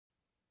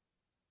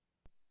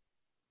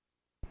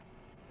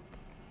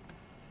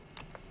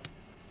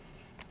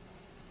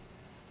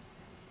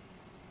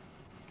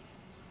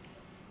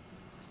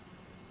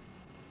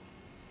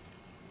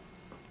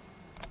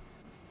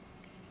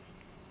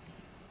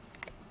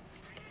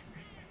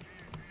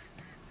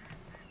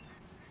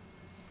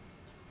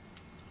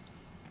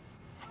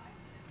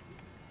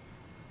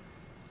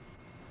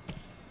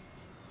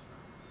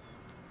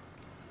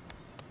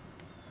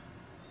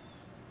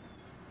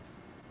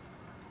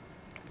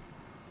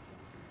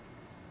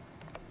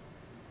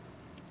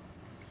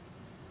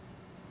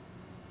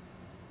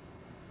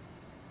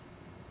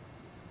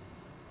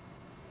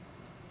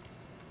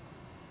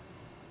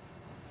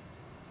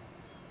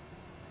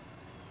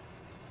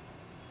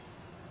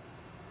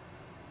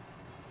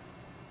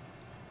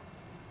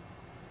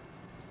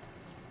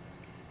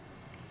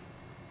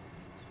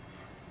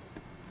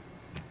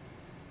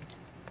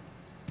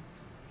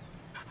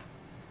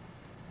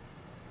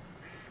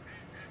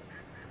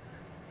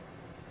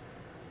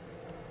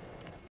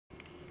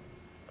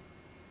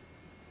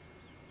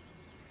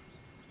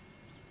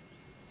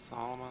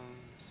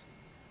Solomon's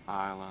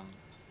Island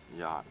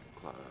Yacht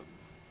Club.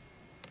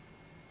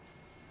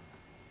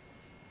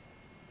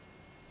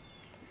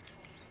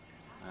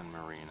 And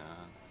Marina,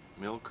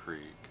 Mill Creek,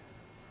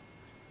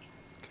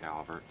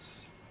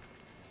 Calvert's.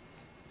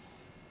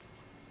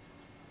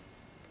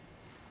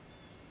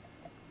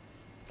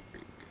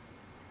 Creek.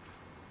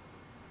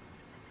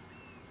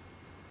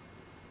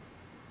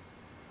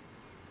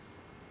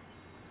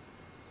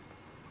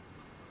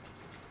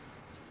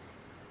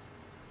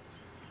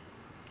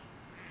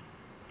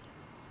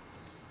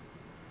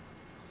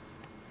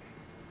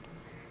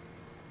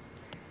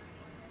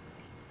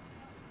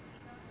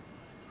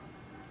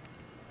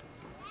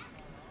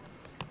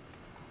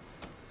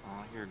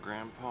 I hear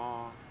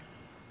Grandpa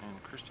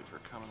and Christopher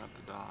coming up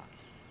the dock.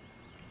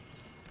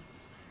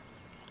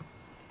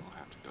 We'll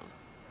have to go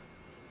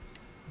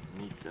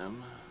meet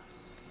them.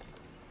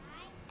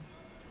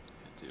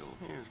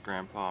 Here's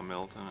Grandpa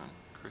Milton and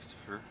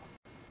Christopher.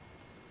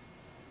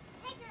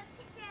 Take a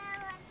picture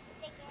of us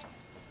sticking.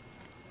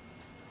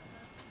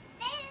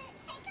 Take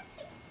a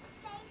picture.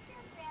 Thank you,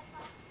 Grandpa.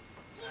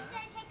 He's gonna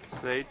take a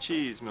picture. Say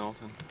cheese,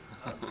 Milton.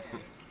 Okay.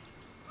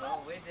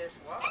 Well, we just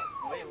walked.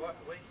 We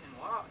can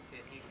walk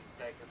if you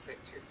can take a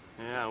picture.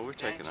 Yeah, we're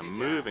taking a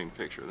moving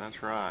picture,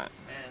 that's right.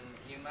 And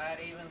you might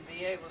even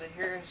be able to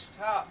hear us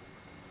talk.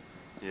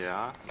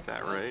 Yeah, at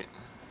that rate.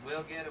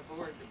 We'll get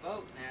aboard the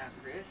boat now,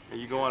 Chris. Are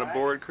you going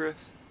aboard,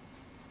 Chris?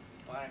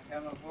 Want to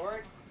come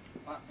aboard?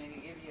 Want me to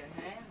give you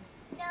a hand?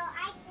 No,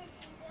 I can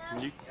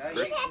go. You You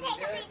Chris, can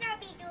take a picture of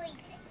me doing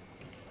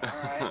this. All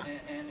right,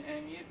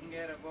 and you can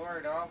get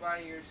aboard all by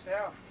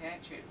yourself,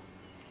 can't you?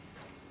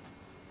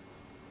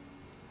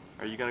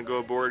 are you going to go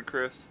aboard,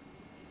 Chris?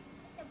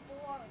 It's a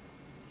board.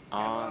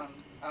 Come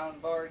on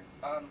board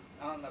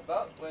on the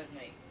boat with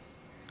me.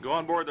 Go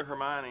on board the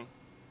Hermione.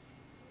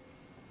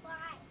 Why?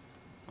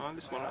 Well, I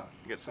just want to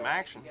get some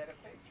action. Get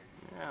a picture.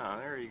 Yeah,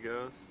 there he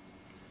goes.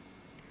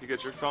 You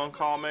got your phone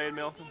call made,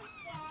 Milton?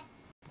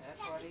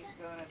 That's what he's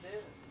going to do.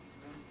 He's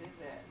going to do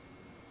that.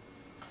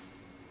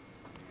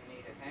 You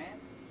need a hand?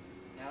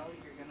 No,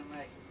 you're going to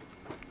make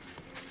it.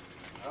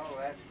 Oh,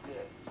 that's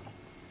good.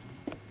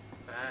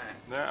 Fine.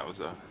 That was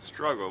a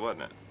struggle,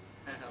 wasn't it?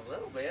 A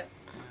little bit.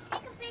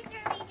 Take a picture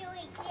of me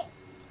doing this.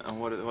 And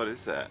what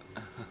is that?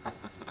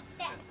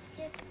 That's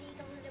just being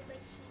a little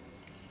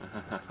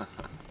machine.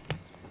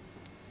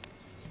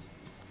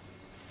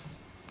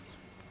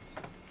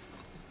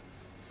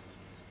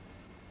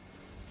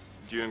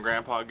 Did you and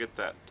Grandpa get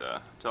that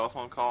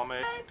telephone call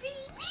made?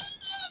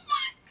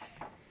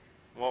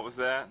 What was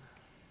that?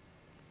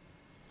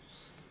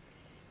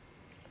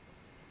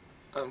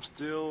 I'm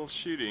still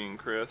shooting,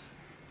 Chris.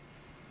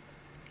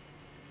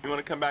 You want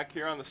to come back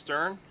here on the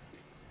stern?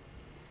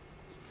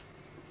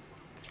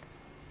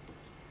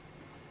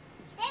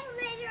 Take a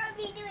picture of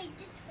me doing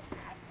this.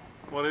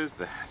 What is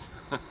that?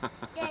 That's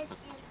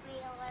just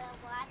being a little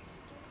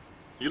monster.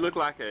 You look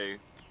like a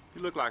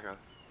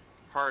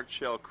hard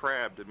shell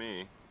crab to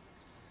me.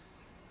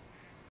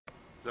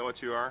 Is that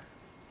what you are?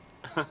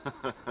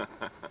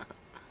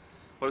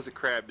 What does a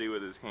crab do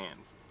with his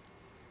hands?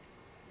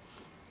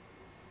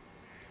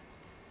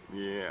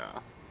 Yeah.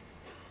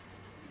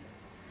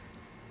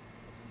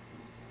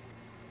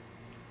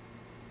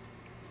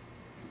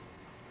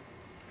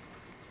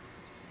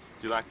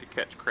 Do you like to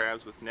catch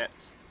crabs with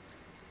nets?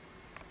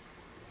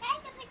 Take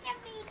a picture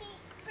of me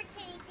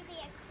pretending to be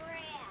a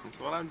crab. That's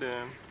what I'm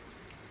doing.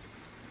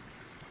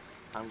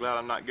 I'm glad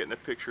I'm not getting a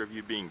picture of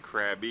you being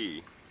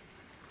crabby.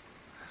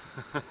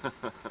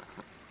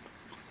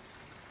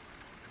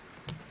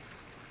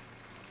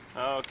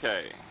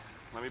 Okay,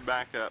 let me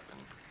back up and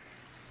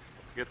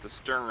get the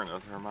stern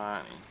of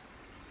Hermione.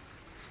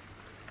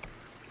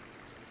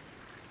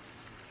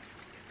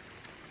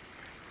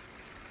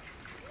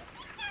 You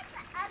think that's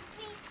an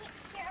ugly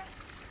picture?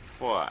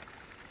 What?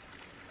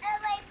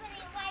 Am I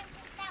putting my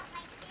fist out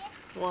like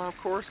this? Well, of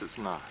course it's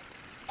not.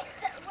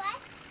 What?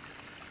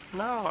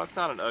 No, it's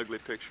not an ugly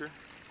picture.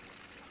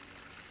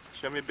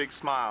 Show me a big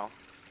smile.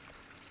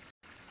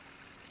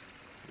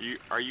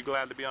 Are you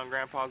glad to be on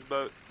Grandpa's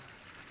boat?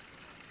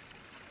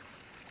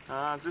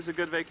 Is this a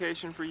good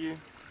vacation for you?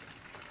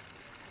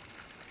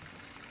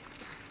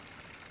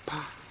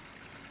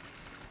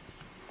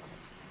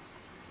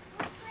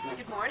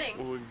 Good morning.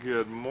 Well,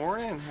 good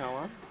morning,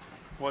 Helen.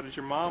 What did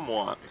your mom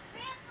want?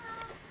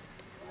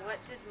 What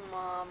did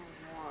Mom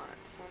want?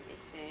 Let me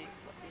think.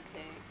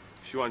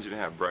 She wanted you to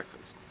have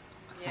breakfast.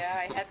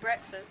 Yeah, I had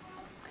breakfast.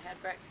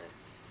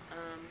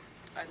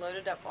 I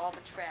loaded up all the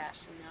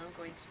trash, and now I'm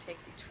going to take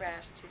the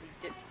trash to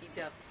the Dipsy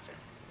dumpster.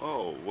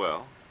 Oh,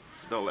 well,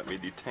 don't let me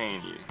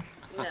detain you.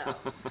 No,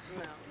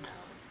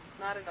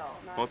 not at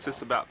all. What's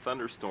this about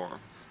thunderstorms?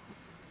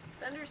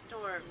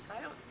 Thunderstorms.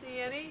 I don't see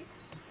any.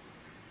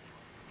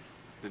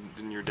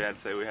 Didn't your dad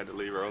say we had to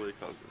leave early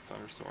because of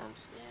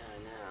thunderstorms? Yeah, I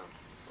know.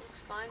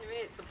 Looks fine to me.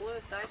 It's the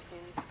bluest I've seen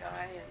in the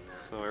sky. And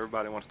so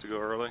everybody wants to go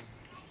early?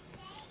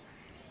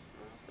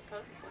 well,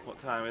 supposedly. What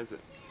time is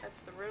it?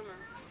 That's the rumor.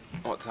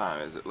 What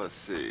time is it? Let's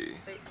see.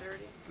 It's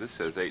 8:30. This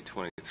says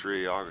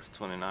 8:23, August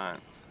 29th.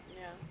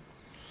 Yeah.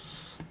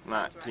 Sounds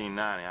right.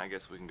 1990. I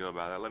guess we can go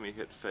by that. Let me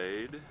hit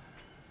fade.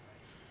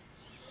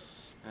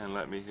 And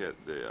let me hit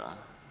the... Yeah.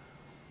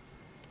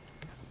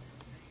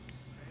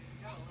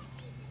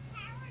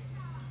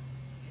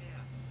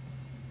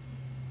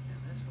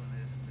 And this one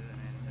isn't doing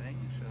anything,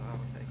 so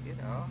I'll take it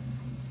off.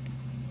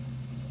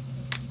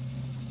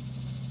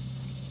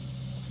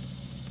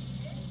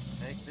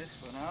 Take this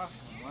one off,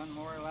 and one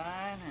more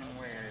line, and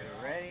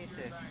we're ready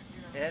to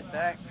head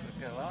back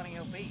to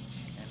Colonial Beach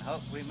and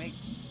hopefully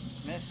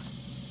miss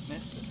the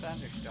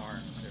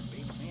thunderstorms or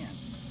beat them in,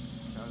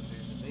 because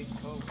there's a big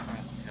cold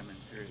front coming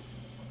through.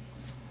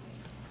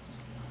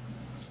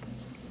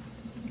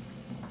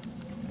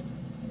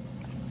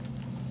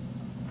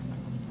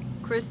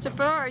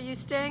 Christopher, are you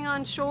staying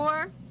on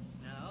shore?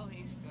 No,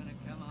 he's going to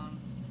come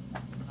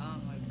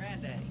on with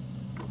Granddaddy.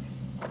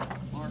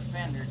 More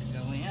fender to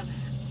go in.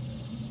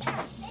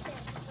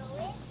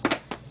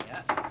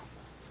 Yep.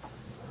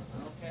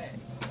 Okay.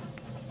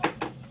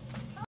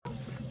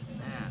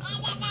 Now,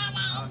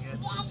 I'll get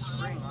the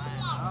spring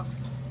line off.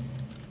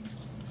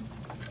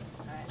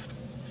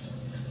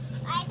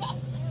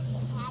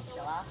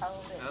 Shall I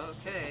hold it?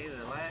 Okay,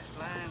 the last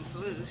line's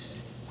loose.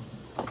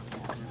 Now,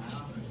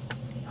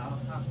 I'll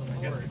hop aboard.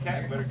 I guess the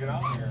cat better get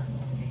on here.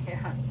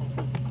 Yeah.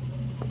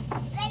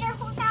 Better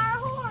hold our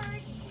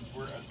horse.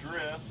 We're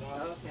adrift.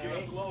 Okay. Give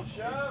us a little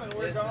shove and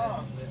we're Is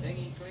gone. the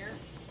dinghy clear?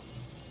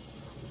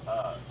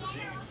 The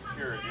dinghy's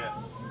secured, yes.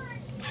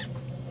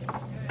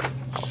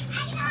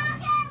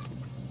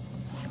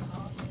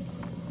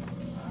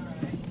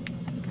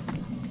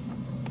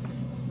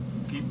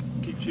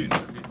 Keep shooting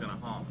because he's gonna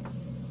honk.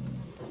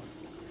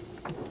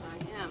 I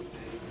am.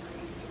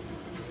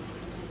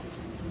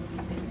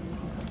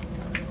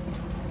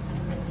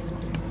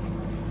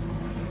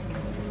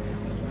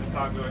 So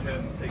I'll go ahead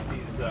and take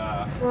these.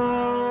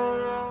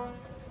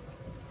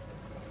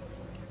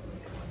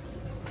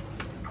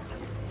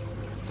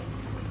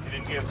 He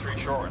didn't give 3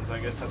 short ones. I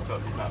guess that's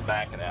because he's not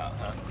backing out,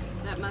 huh?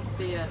 That must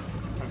be it.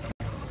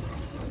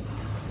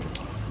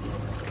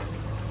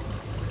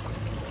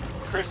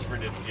 Christopher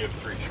didn't give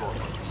 3 short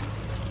ones.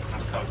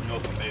 That's because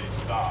Milton made him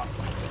stop.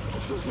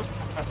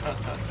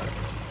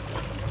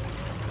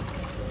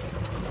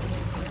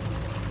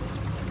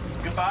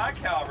 Goodbye,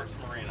 Calvert's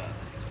Marina.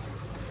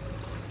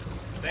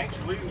 Thanks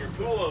for leaving your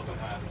pool open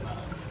last night.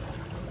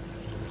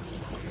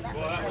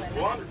 Well, that was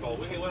wonderful.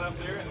 We went up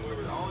there and we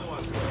were the only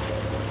ones.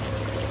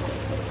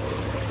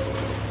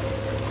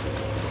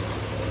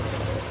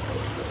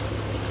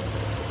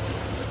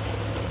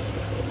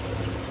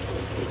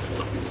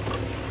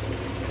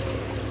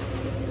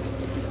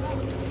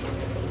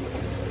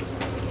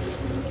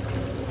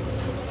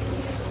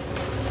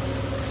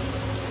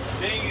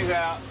 Dinghy's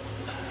out.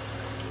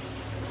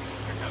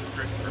 Here comes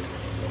Christopher.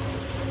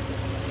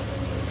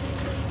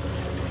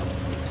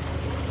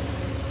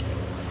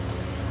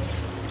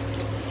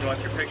 You want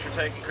your picture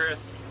taken, Chris?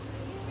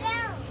 No.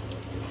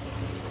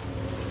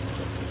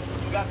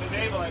 You got the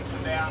naval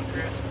ensign down,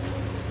 Chris.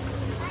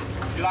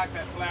 You like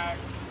that flag?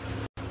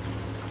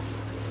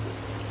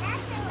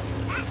 That's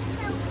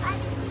so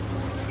funny.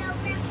 No,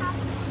 Grandpa.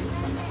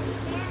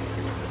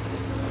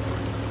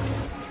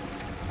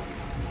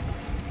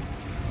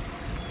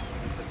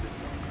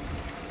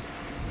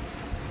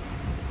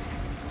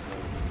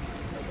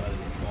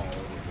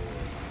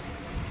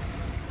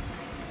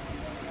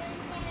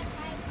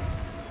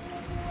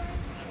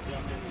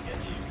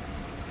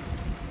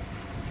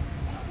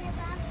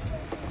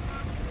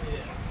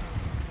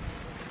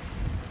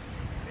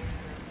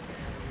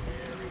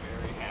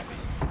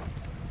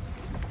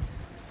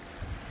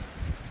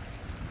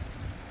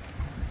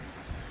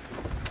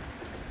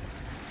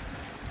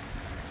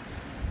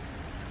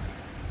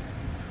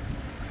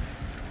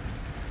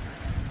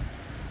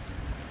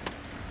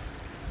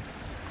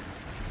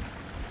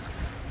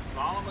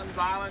 Solomon's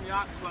Island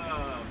Yacht Club. I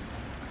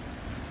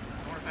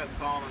wonder if that's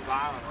Solomon's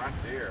Island right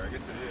there. I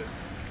guess it is.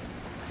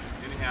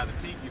 Anyhow, the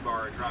tiki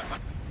bar is right by.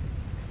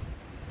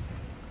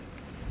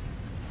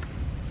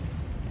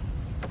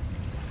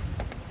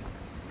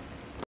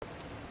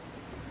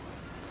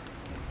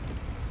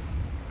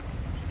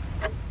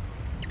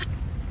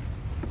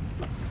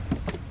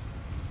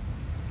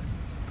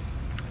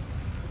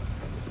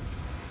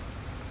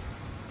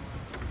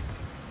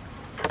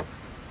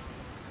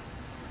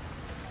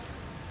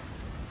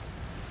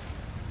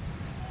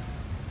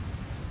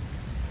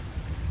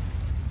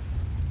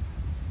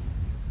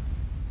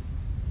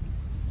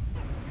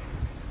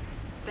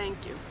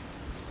 Thank you.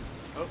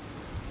 Oh.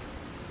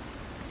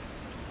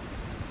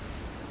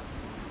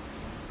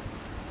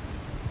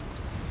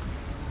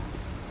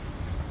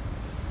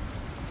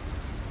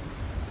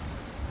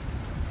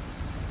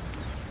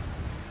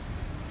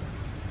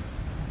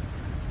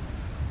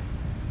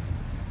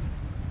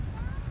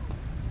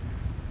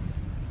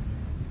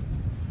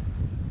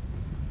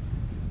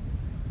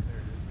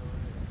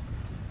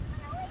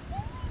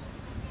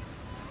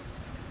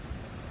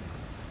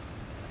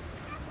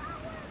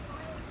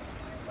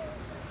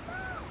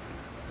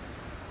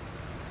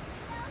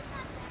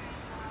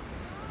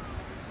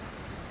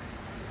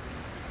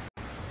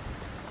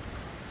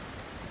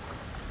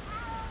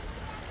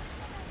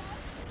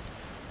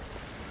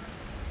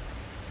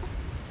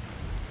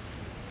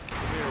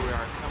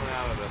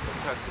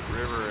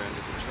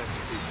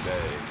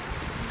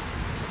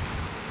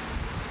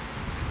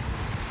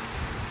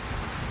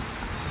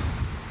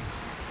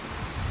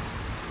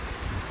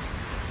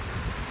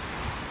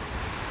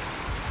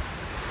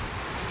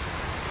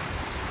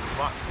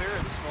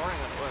 morning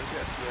than it was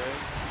yesterday.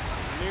 Not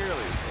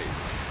nearly as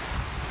hazy.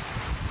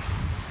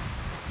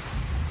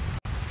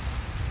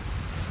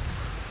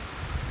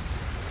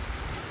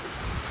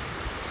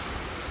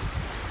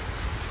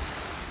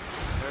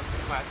 There's the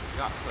classic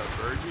yacht club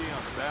Burgie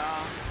on the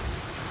bow.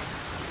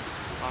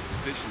 Lots of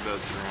fishing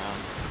boats around.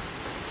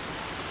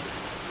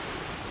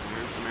 And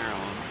here's the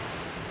Maryland.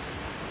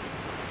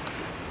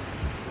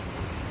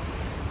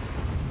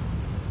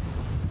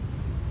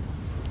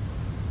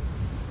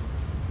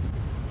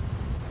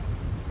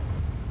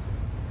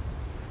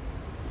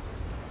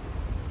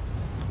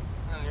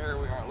 And here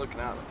we are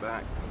looking out the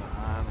back from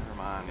behind the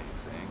Hermione,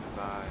 saying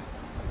goodbye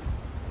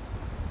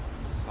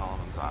to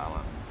Solomon's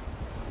Island.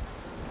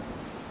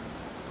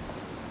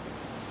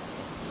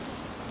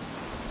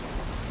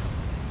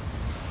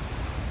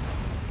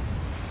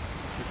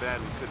 Bad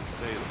we couldn't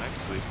stay till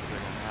next week, but they're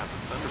going to have the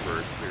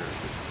Thunderbirds here at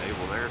this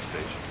Naval Air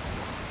Station.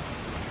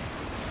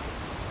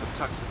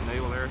 Patuxent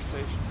Naval Air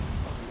Station.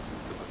 This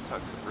is the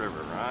Patuxent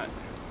River, right?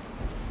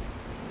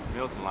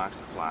 Milton likes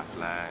to fly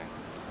flags.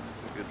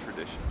 It's a good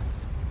tradition.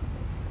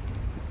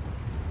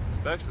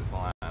 Especially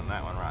flying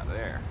that one right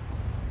there.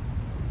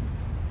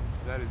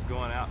 Is that his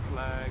going out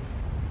flag?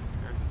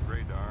 There's his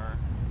radar.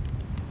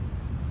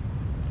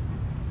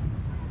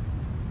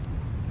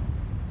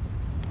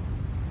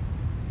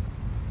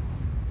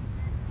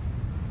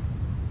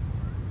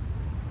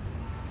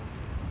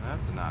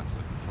 That's a nice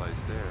looking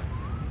place there.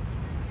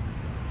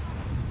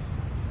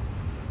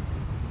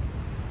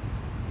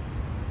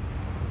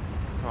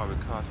 Probably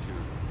cost you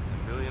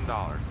 $1 million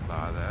to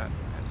buy that,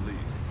 at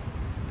least.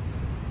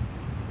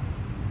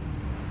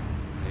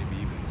 Maybe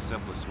even the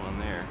simplest one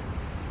there.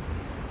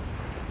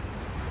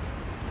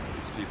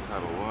 These people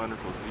have a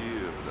wonderful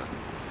view of the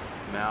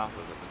mouth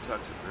of the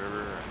Patuxent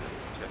River and the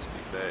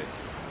Chesapeake Bay.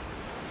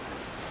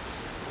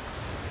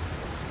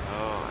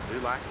 Oh, I do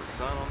like the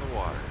sun on the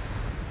water.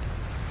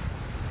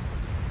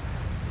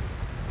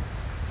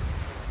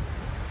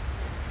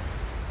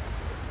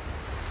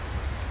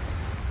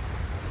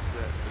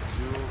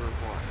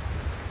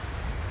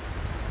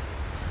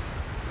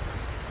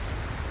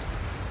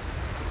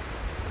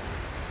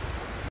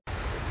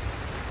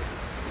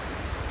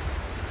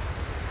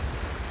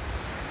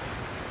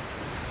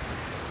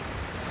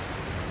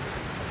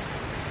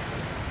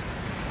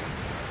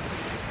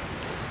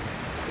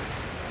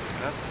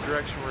 That's the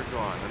direction we're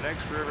going. The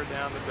next river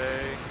down the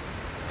bay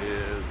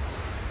is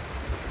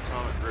the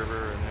Potomac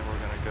River, and then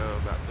we're going to go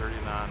about 39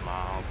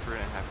 miles,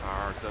 3.5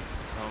 hours up the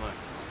Potomac.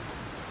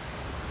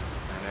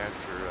 And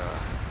after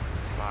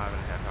 5.5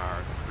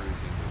 hours of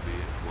cruising, we'll be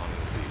at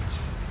Colonial Beach.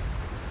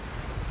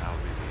 That'll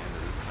be the end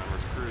of this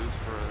summer's cruise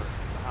for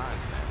the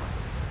Hines family.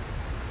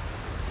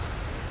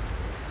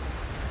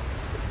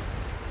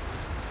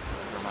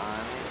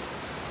 Hermione.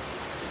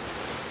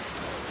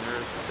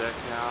 There's the deck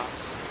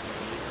house.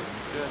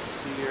 Just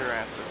see her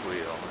at the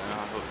wheel, and I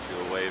hope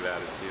she'll wave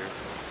at us here.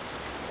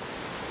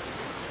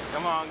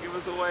 Come on, give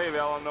us a wave,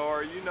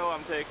 Eleanor. You know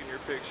I'm taking your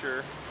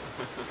picture.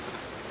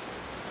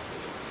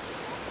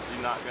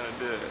 She's not gonna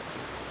do it.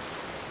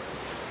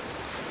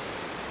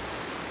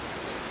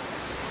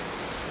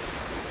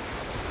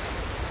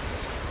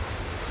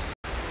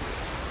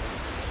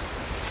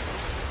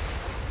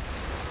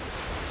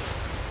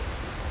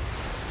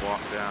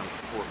 Walk down the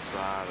port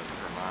side of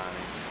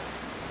Hermione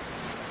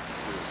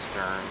to the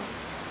stern.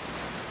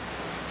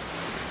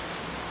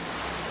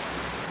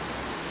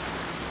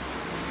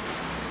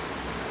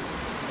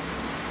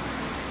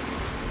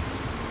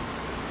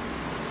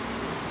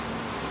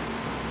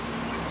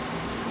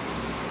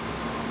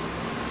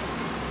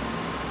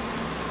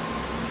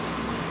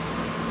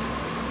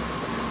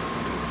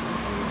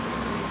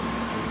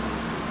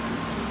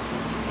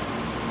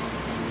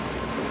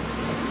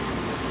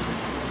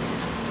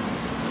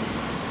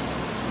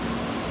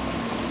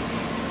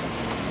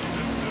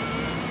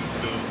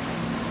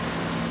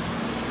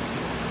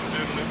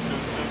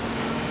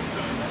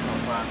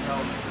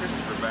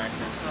 Christopher back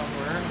there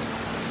somewhere.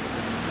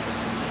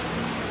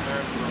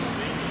 There's the little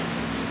beanie.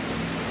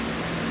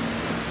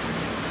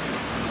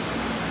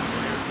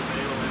 Here's the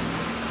naval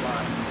ensign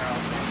flying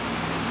out.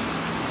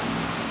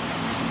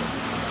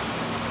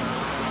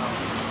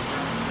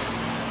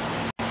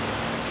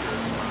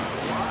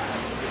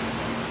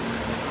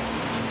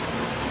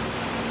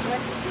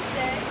 What did you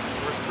say?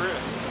 Where's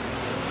Chris?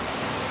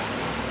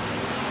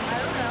 I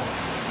don't know.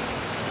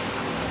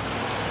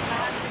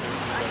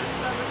 I just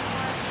love it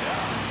more.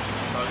 Yeah.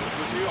 Probably was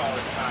with you all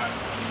this time.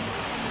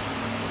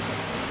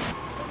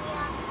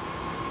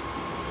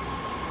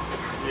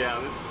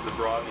 Yeah, this is a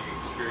broadening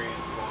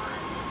experience for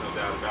him. There's no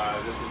doubt about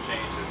it. This will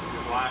change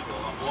his life. It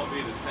won't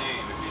be the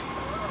same as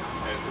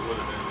it would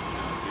have been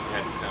if he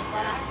hadn't come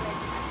here.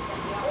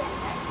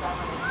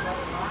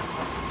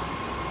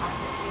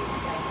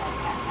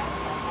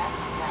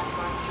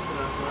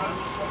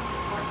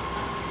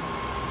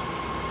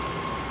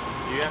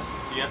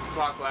 You have to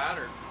talk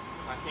louder.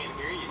 I can't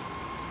hear you.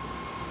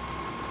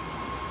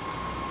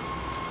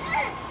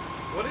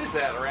 What is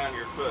that around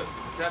your foot?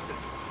 Is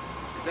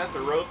that the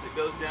rope that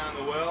goes down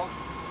the well?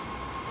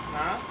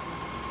 Huh?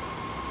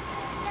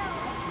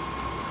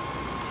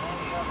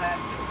 you'll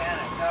have to kind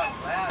of talk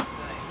loud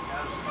things,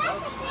 because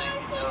folks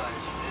making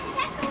noise too.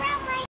 Stuck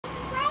around my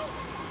leg.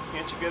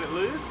 Can't you get it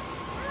loose?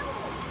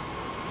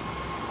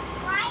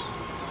 Trying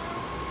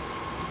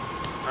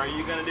to. Are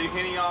you gonna do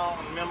henny all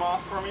and mim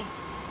off for me?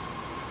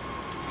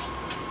 I'm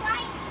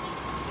trying to get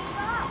the thing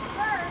off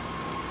first.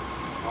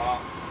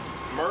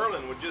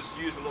 Merlin would just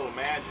use a little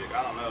magic.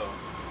 I don't know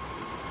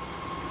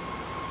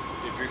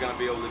if you're gonna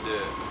be able to do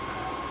it.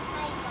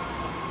 I got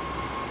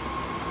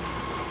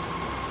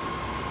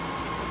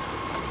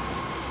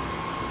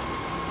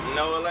it.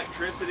 No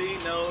electricity,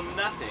 no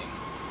nothing.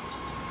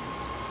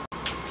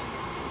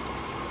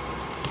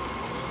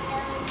 No,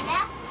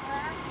 nothing.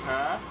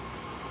 Huh?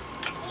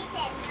 He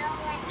said no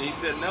electricity. He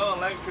said no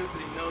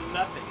electricity, no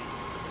nothing.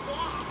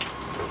 Yeah.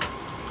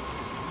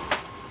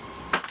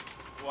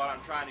 What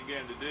I'm trying to get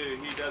him to do,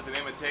 he does an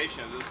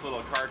imitation of this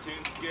little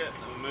cartoon skit,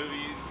 a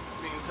movie he's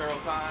seen several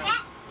times.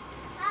 Yes.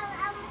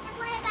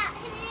 What about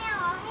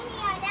Hermione?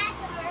 That's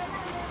a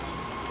Merlin movie.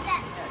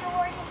 That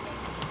sword in the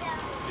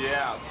stone.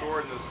 Yeah,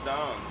 Sword in the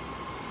Stone.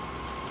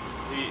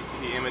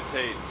 He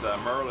imitates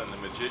Merlin the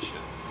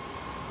magician.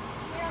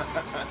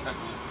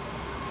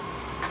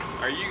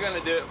 Are you going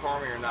to do it for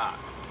me or not?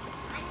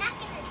 I'm not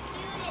going to do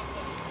this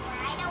anymore.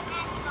 I don't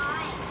have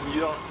time.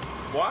 You don't.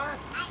 What?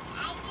 I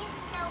just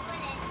don't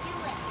want to do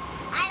it.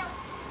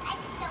 I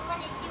just don't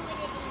want to do it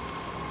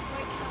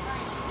anymore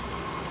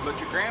tonight. But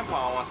your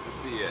grandpa wants to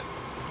see it.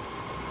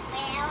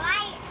 Well, he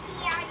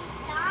already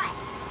saw it.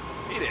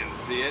 He didn't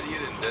see it. You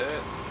didn't do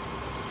it.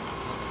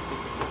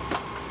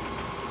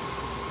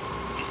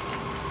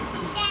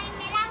 Daddy,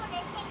 I want to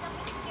take a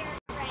picture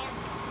of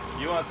Grandpa.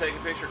 You want to take a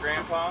picture of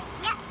Grandpa?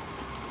 Yep.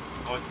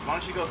 Well, why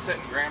don't you go sit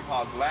in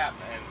Grandpa's lap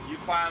and you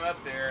climb up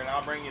there and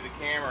I'll bring you the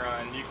camera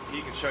and he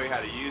can show you how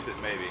to use it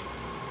maybe.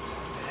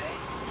 Okay,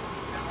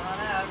 come on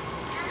up.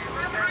 Here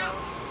we go.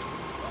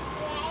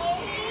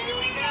 Here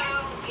we go.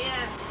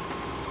 Yes.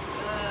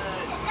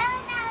 Good. No,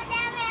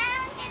 Daddy,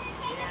 I'm going to take a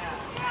picture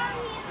of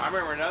you. I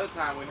remember another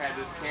time we had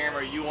this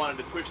camera, you wanted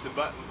to push the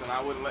buttons and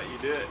I wouldn't let you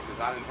do it because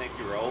I didn't think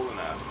you were old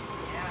enough.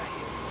 Yeah,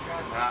 you can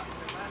And try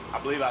pushing the button. I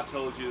believe I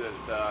told you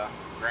that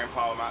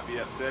Grandpa might be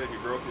upset if you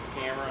broke his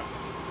camera.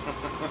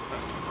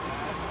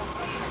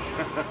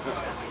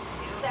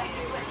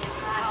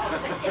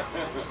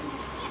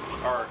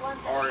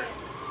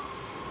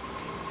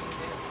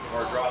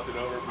 or dropped it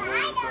overboard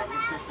or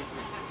something.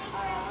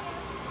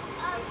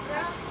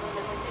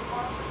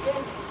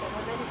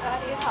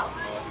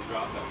 Well, he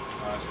dropped that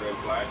nice red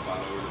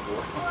flashlight over the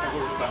board.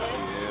 Or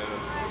something, yes.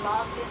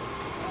 Lost it.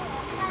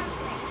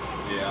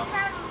 Yeah.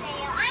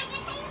 Thumbnail. I'm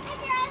going to take a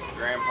picture of this.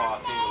 Grandpa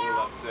seemed a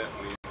little upset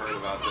when he heard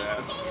about that.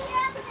 Take a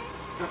picture of this.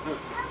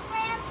 Of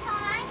Grandpa.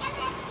 I'm going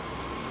to...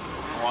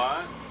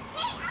 What?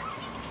 Hey, I'm going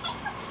to take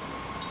a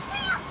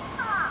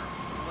Grandpa.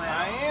 Well,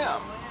 I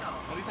am. well,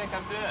 What do you think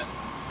I'm doing?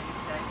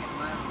 he's taking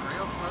one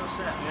real close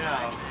up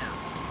Yeah. right now.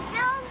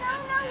 No,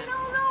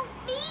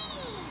 me.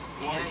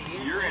 Well, Yeah,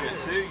 you you're in do. it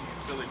too, you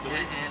silly And,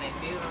 bleep. and if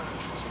you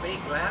speak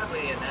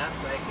loudly enough,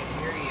 they can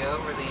hear you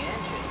over the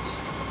engines.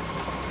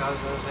 Because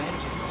those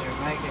engines are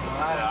making a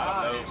lot I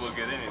don't know of if noise. we'll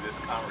get any of this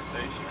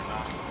conversation or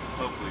not.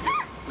 Hopefully,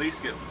 at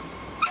least get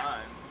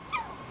mine.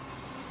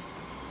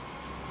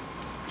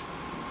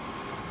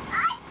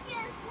 I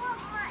just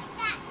want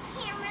that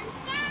camera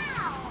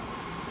now.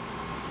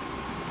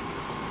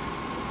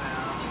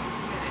 Well, you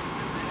get it in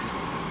a minute.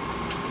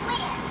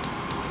 When?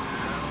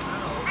 I don't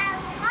know. I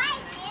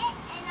like it.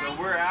 And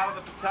So we're out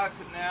of the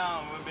Patuxent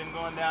now, and we've been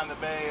going down the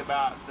bay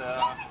about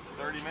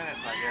 30 minutes,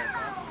 I guess,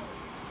 huh?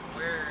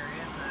 We're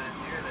in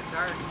near the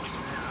targets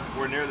now.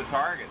 We're near the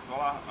targets.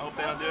 Well, I hope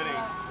they don't do any.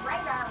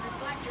 Radar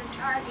reflector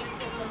targets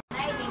that the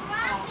Navy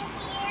Rocket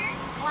here.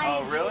 planes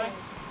Oh, really?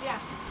 use. Yeah,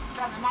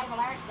 from the Naval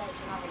Air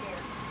Station over here.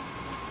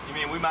 You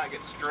mean we might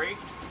get strafed?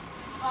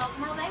 Well,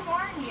 no, they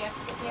warn you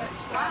if you're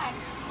flying.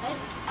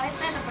 They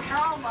send a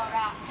patrol boat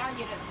out and tell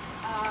you to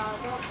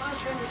go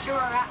closer in the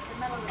shore out in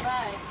the middle of the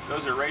bay.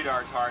 Those are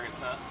radar targets,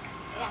 huh?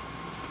 Yeah.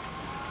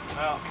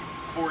 Well,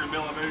 40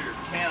 millimeter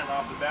cannon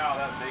off the bow,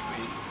 that'd make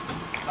me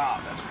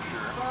stop, that's for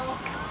sure. Well,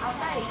 I'll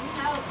tell you,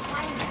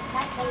 planes,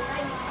 those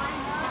Navy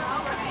planes come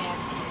overhead.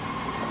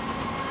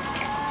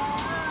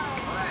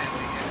 Why,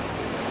 we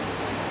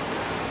got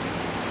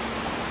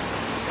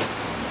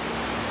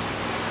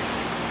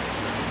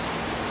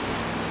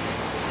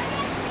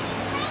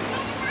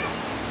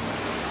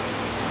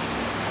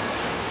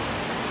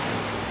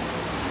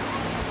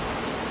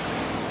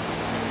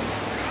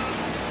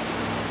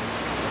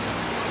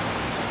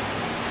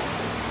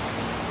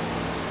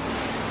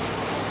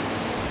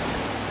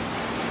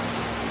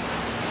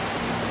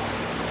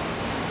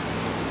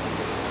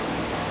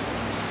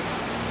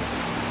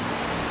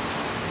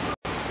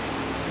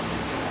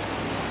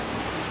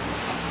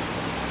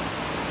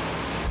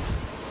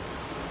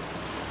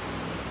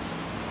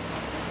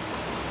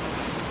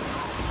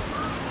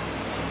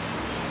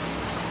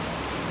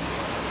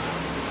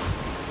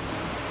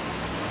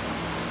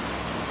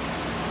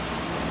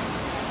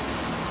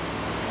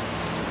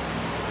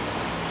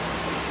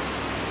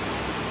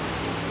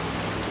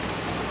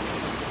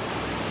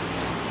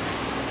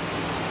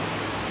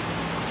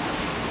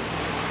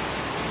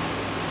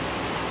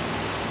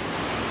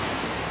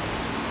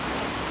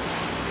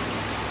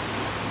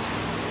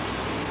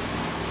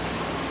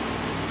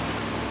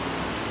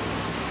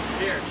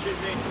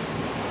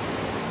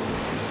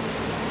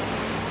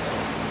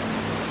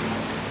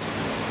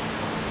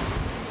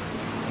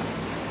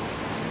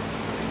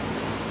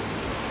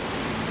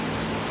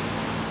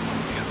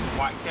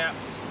white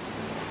caps?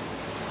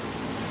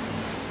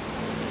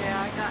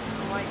 Yeah, I got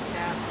some white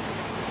caps.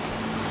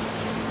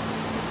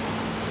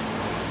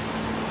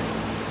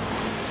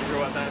 You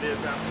hear what that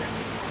is out there?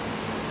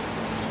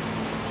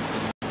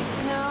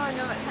 No, I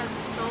know it has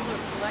a solar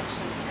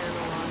collection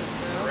panel on it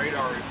though.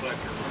 Radar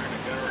reflector. We're in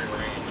a gunnery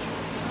range.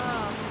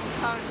 Oh,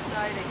 how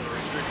exciting. It's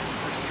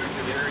a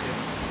restricted area.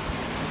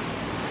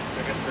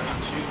 I guess they're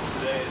not shooting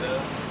today though.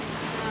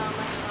 No,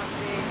 must not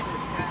be.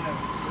 It's kind of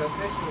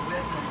official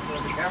business for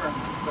the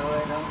government, so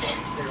they don't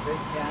keep their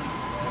big guns.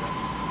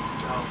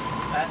 So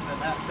that's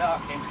enough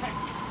talking.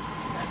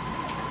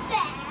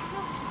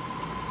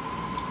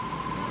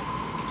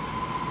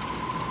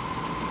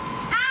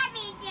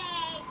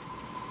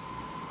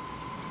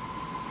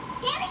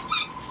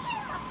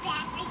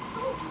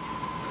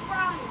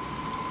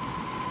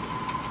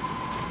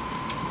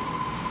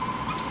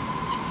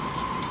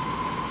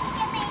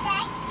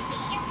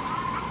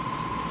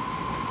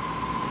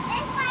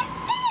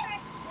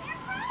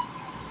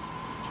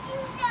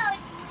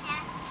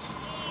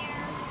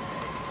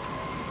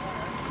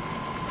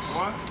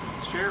 What?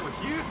 Share it with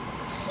you?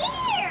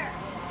 Share!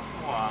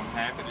 Well, I'm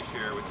happy to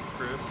share it with you,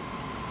 Chris.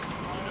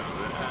 You know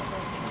that.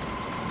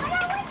 But I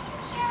want you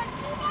to share with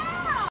me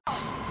now.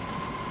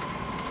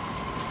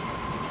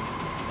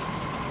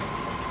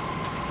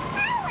 I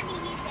want to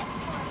use it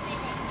for a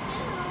minute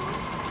too.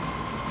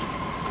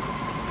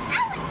 I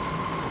want.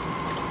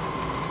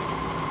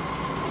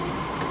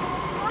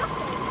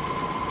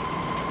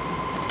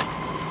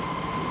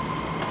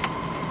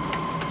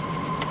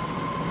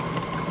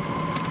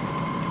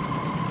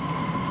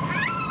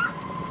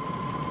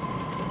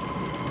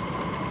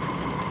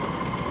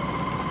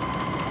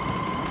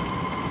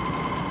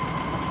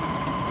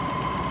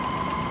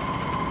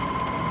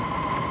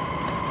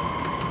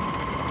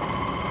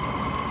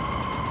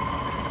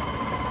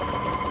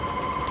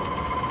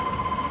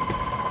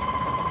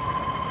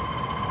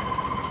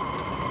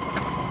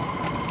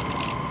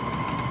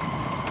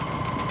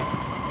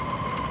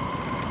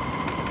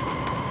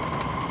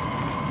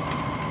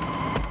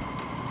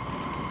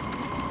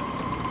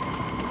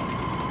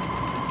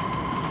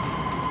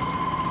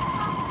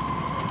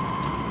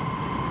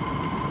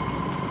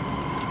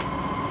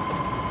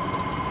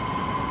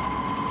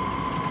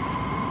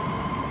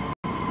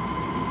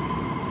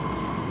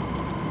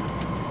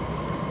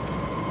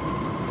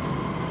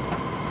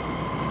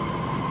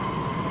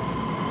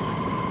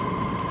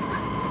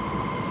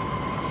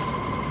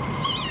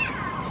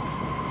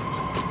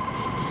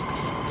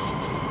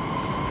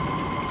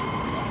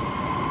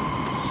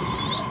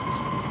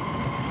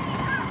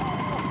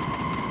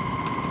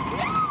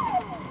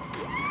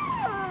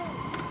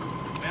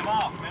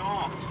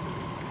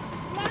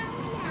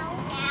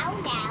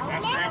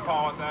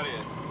 What that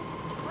is.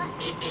 What?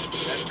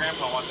 Ask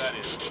Grandpa what that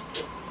is.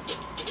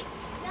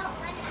 No,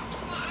 I'm not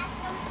gonna ask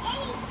him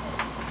anything.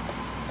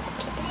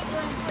 You're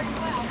doing pretty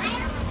well. I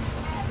don't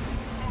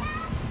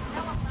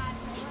Tell them I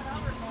said it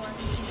overboard.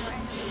 You're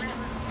in the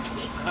river.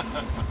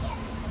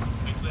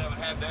 At least we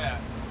haven't had that.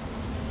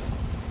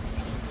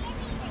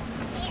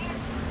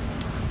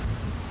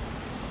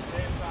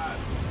 Stay inside.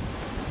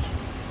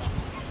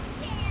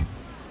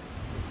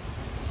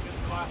 Get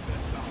the life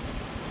vest on.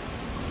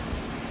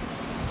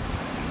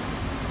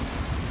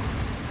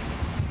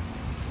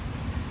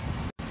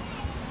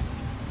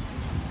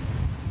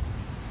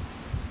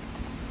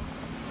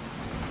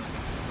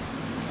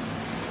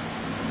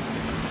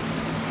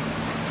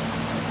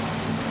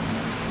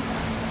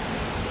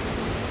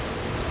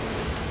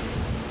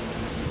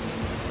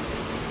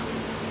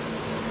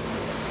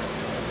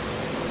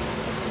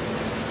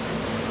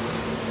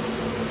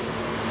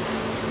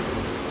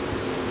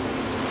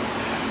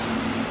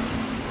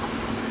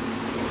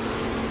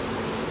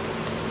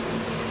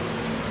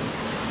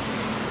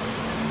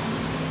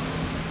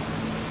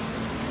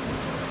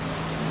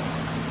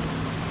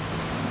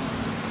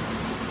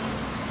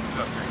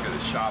 Up here and get a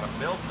shot of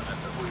Milton at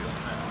the wheel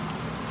now.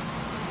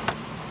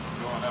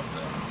 Going up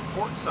the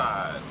port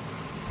side.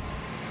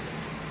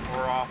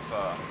 We're off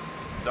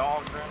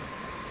Dahlgren.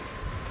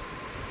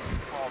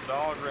 It's called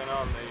Dahlgren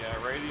on the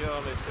radio,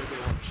 and they said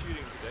they weren't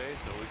shooting today,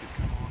 so we could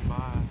come on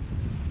by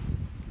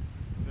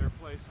their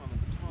place on the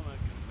Potomac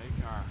and make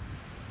our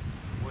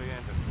way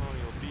into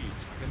Colonial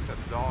Beach. I guess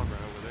that's Dahlgren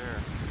over there.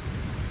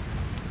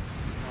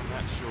 On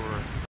that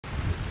shore,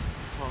 this is the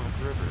Potomac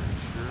River.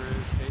 It sure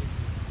is hazy.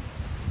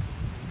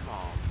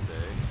 Calm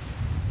today.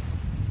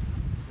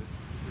 This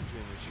is the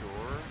Virginia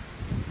shore.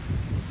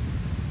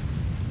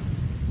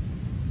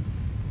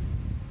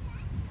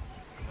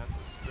 And that's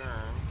the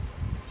stern.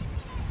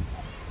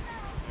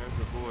 There's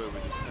the buoy we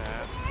just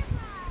passed.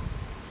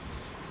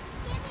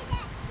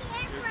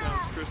 Here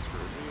comes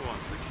Christopher. He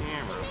wants the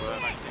camera, but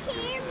I can't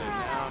give it to him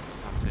now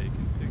because I'm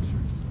taking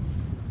pictures.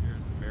 Here's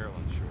the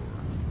Maryland shore.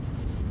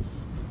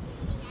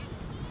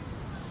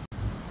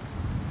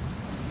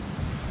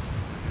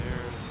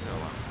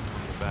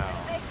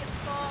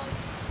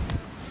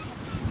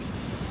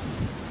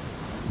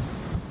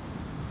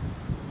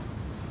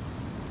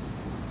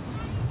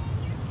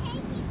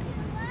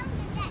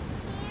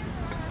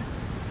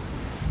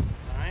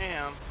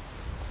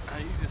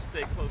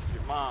 stay close to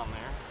your mom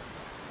there.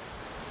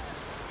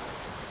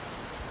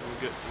 We'll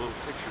get little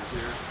pictures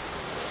here.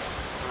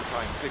 I wonder if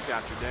I can pick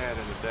out your dad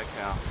in the deck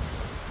house.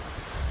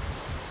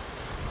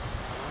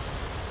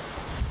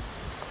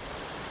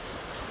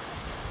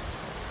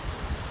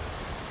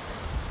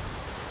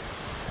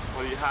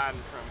 What are you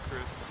hiding from,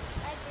 Chris?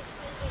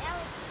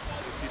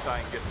 Let's see if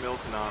I can get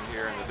Milton on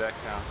here in the deck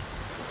house.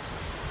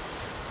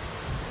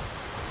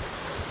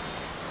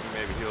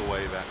 Maybe he'll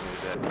wave at me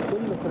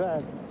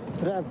today.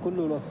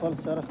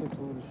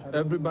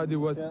 Everybody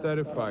was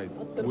terrified.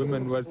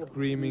 Women were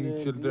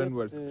screaming, children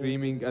were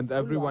screaming, and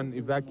everyone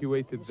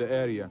evacuated the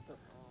area.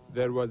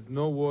 There was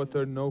no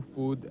water, no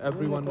food,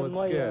 everyone was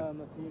scared.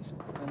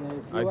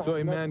 I saw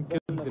a man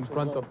killed in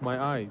front of my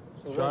eyes.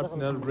 Sharp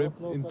nail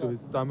ripped into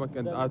his stomach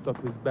and out of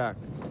his back.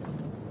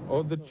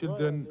 All the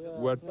children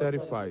were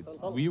terrified.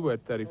 We were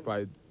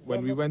terrified.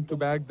 When we went to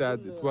Baghdad,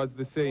 it was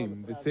the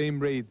same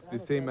raids, the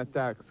same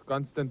attacks,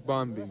 constant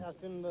bombing.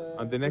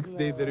 On the next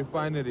day, the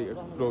refinery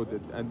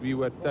exploded, and we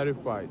were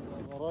terrified.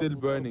 It's still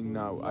burning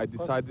now. I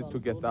decided to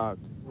get out.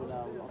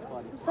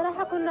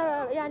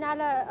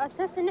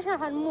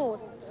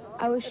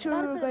 I was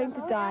sure we were going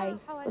to die.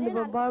 When the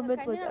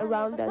bombardment was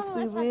around us,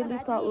 we really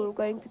thought we were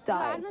going to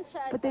die.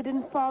 But they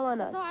didn't fall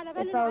on us.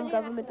 They fell on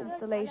government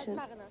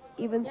installations.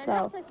 Even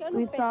so,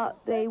 we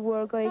thought they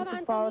were going to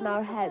fall on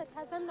our heads.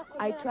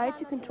 I tried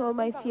to control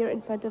my fear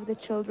in front of the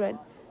children,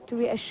 to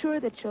reassure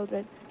the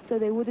children so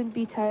they wouldn't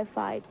be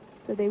terrified,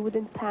 so they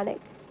wouldn't panic.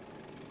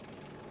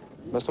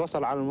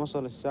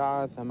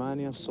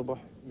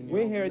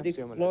 We heard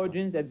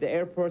explosions at the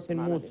airport in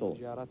Mosul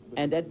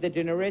and at the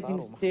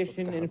generating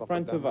station in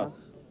front of us.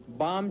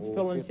 Bombs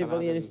fell on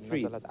civilian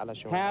streets.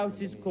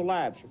 Houses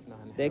collapsed.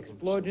 The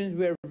explosions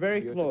were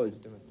very close.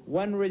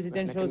 One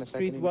residential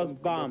street was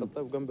bombed.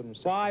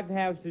 5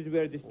 houses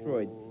were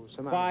destroyed.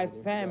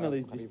 5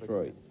 families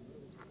destroyed.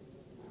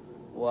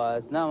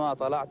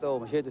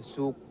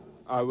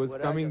 I was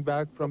coming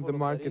back from the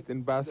market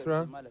in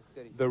Basra.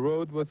 The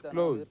road was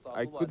closed.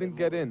 I couldn't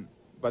get in,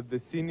 but the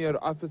senior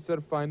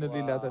officer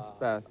finally let us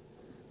pass.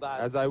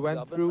 As I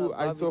went through,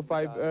 I saw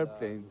 5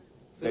 airplanes.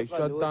 They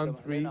shot down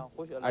 3.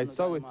 I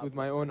saw it with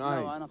my own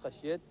eyes.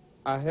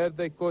 I heard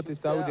they caught a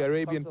Saudi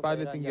Arabian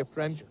piloting a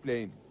French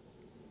plane,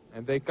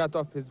 and they cut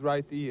off his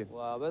right ear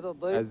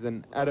as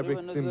an Arabic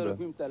symbol.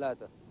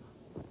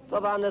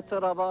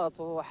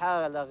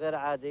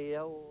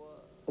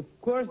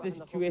 Of course, the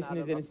situation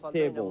is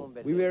unstable.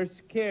 We were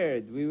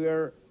scared. We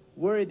were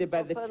worried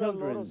about the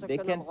children. They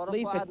can't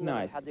sleep at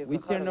night. We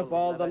turned off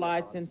all the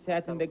lights and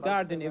sat in the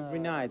garden every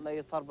night.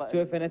 So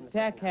if an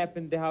attack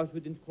happened, the house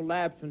wouldn't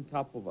collapse on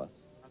top of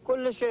us.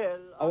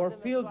 Our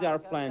fields are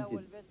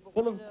planted,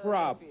 full of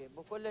crops,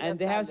 and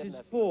the house is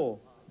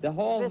full, the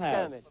whole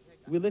house.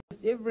 We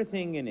left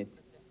everything in it.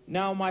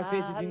 Now my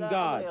faith is in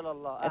God.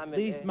 At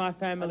least my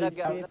family is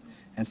safe.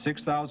 And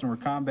 6,000 were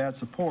combat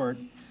support,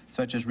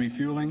 such as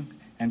refueling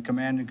and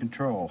command and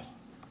control.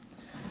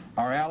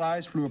 Our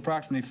allies flew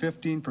approximately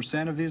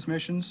 15% of these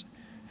missions.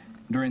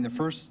 During the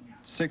first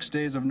 6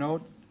 days of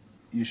note,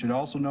 you should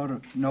also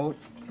note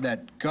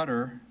that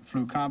Qatar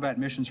flew combat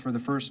missions for the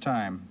first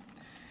time.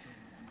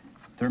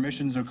 Their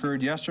missions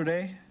occurred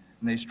yesterday,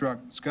 and they struck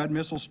Scud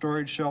missile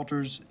storage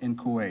shelters in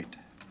Kuwait.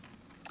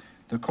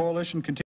 The coalition continues